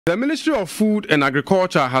The Ministry of Food and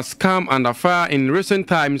Agriculture has come under fire in recent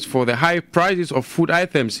times for the high prices of food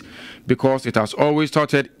items because it has always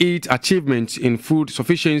touted its achievements in food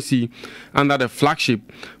sufficiency under the flagship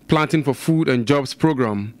Planting for Food and Jobs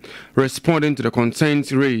program. Responding to the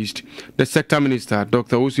concerns raised, the Sector Minister,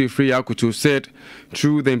 Dr. Owusu Afriyie Akoto, said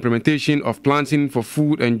through the implementation of Planting for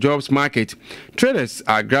Food and Jobs market, traders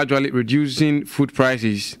are gradually reducing food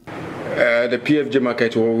prices. The PFJ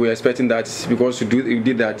market, we're expecting that because we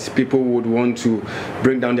did that, people would want to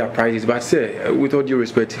bring down their prices. But with all due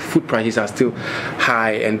respect, food prices are still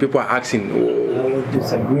high and people are asking. I would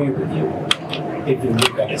disagree with you. If you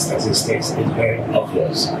look at the statistics, it's very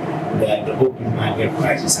obvious that the open market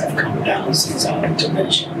prices have come down since our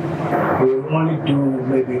intervention. We will only do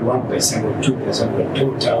maybe 1% or 2% of the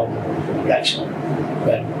total production.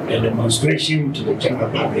 But the demonstration to the general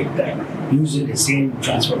public that using the same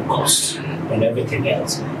transport costs and everything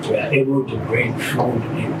else, we are able to bring food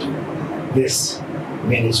into this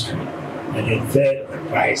ministry and a third of the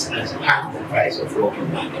price as half the price of the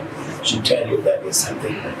open market should tell you that there's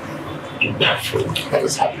something impactful that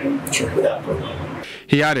is happening with our program.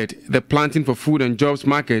 He added the Planting for Food and Jobs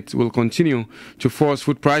market will continue to force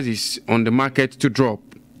food prices on the market to drop.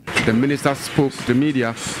 The minister spoke to the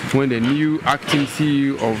media when the new acting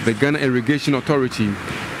CEO of the Ghana Irrigation Authority,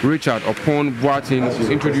 Richard Opon Boateng, was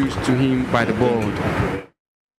introduced to him by the board.